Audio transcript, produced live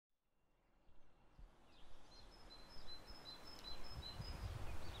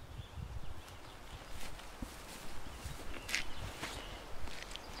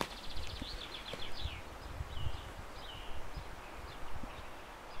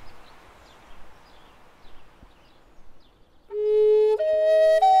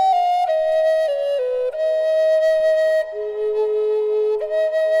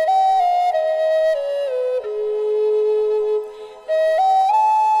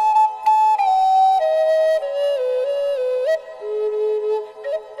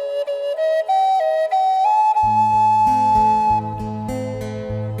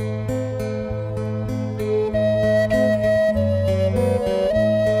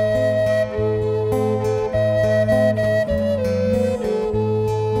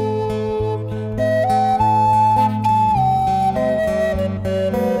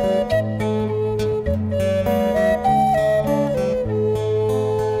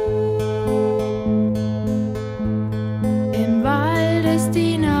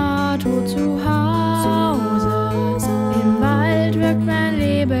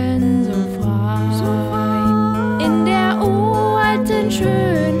alten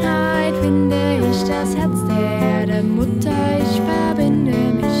Schönheit finde ich das Herz der Erde. Mutter, ich verbinde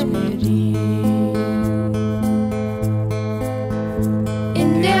mich mit dir.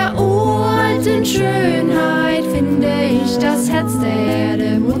 In der uralten Schönheit finde ich das Herz der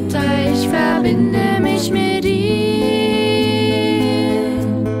Erde. Mutter, ich verbinde mich mit dir.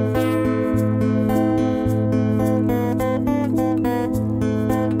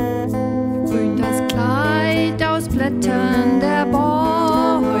 Grün das Kleid aus Blättern der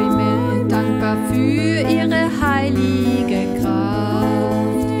Bäume, dankbar für ihre heilige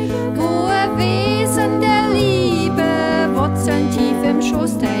Kraft. Hohe Wesen der Liebe, Wurzeln tief im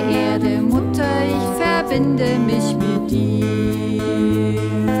Schoß der Erde. Mutter, ich verbinde mich mit dir.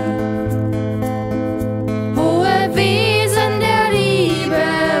 Hohe Wesen der Liebe,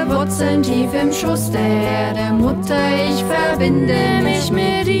 Wurzeln tief im Schoß der Erde. Mutter, ich verbinde mich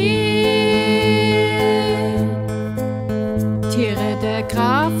mit dir. Tiere der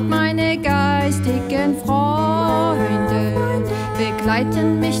Kraft, meine geistigen Freunde,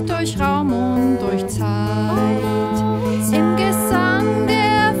 begleiten mich durch Raum und durch Zeit. Im Gesang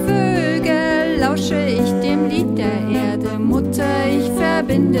der Vögel lausche ich dem Lied der Erde. Mutter, ich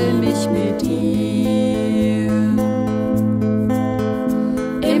verbinde mich mit dir.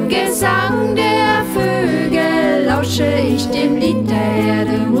 Im Gesang der Vögel lausche ich dem Lied der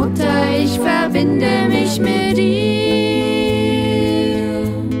Erde. Mutter, ich verbinde mich mit dir.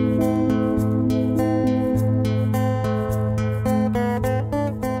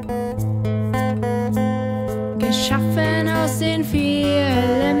 Geschaffen aus den vier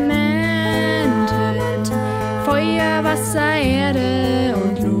Elementen, Feuer, Wasser, Erde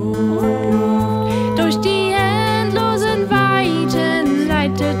und Luft. Durch die endlosen Weiten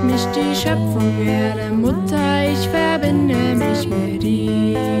leitet mich die Schöpfung Erde. Mutter, ich verbinde mich mit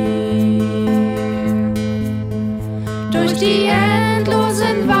dir. Durch die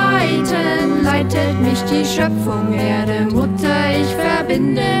endlosen Weiten leitet mich die Schöpfung Erde. Mutter, ich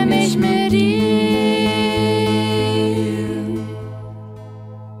verbinde mich mit dir.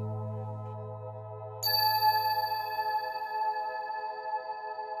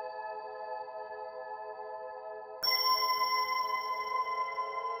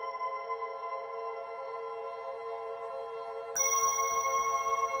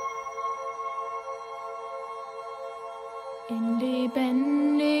 In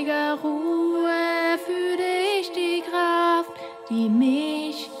lebendiger Ruhe fühle ich die Kraft, die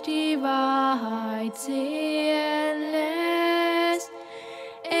mich die Wahrheit sehen lässt.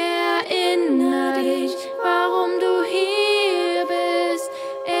 Erinnere dich, warum du hier bist.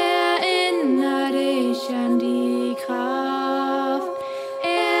 Erinnere dich an die Kraft.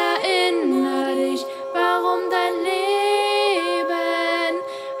 Erinnere dich, warum dein Leben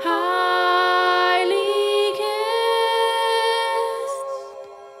heilig ist.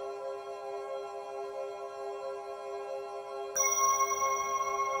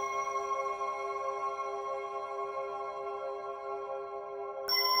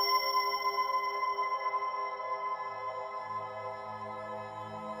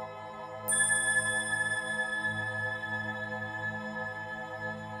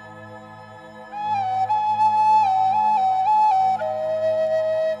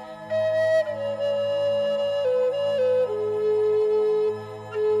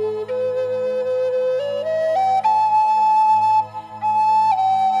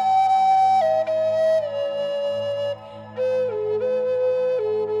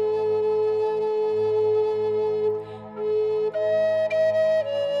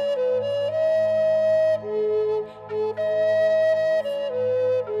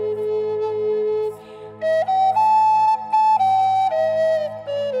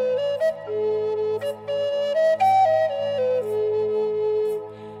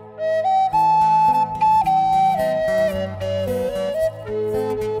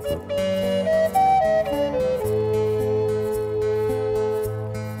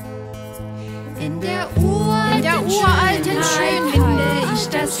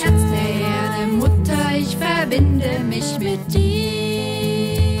 Das Herz der Erde, Mutter, ich verbinde mich mit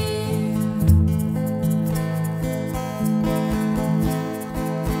dir.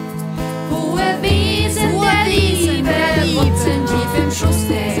 Hohe Wesen der Liebe, Wurzeln tief im Schoß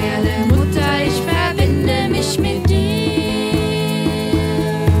der Erde, Mutter, ich verbinde mich mit dir.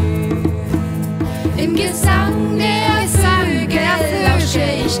 Im Gesang der Vögel lausche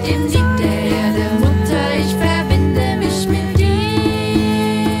ich dem Lied der Erde, Mutter, ich verbinde mich mit dir.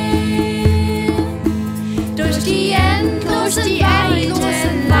 Durch die endlosen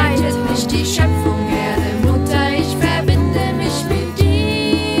Weiten leitet mich die Schöpfung Erde. Mutter, ich verbinde mich mit dir.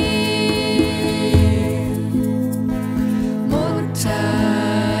 Mutter,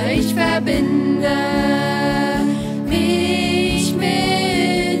 verbindet.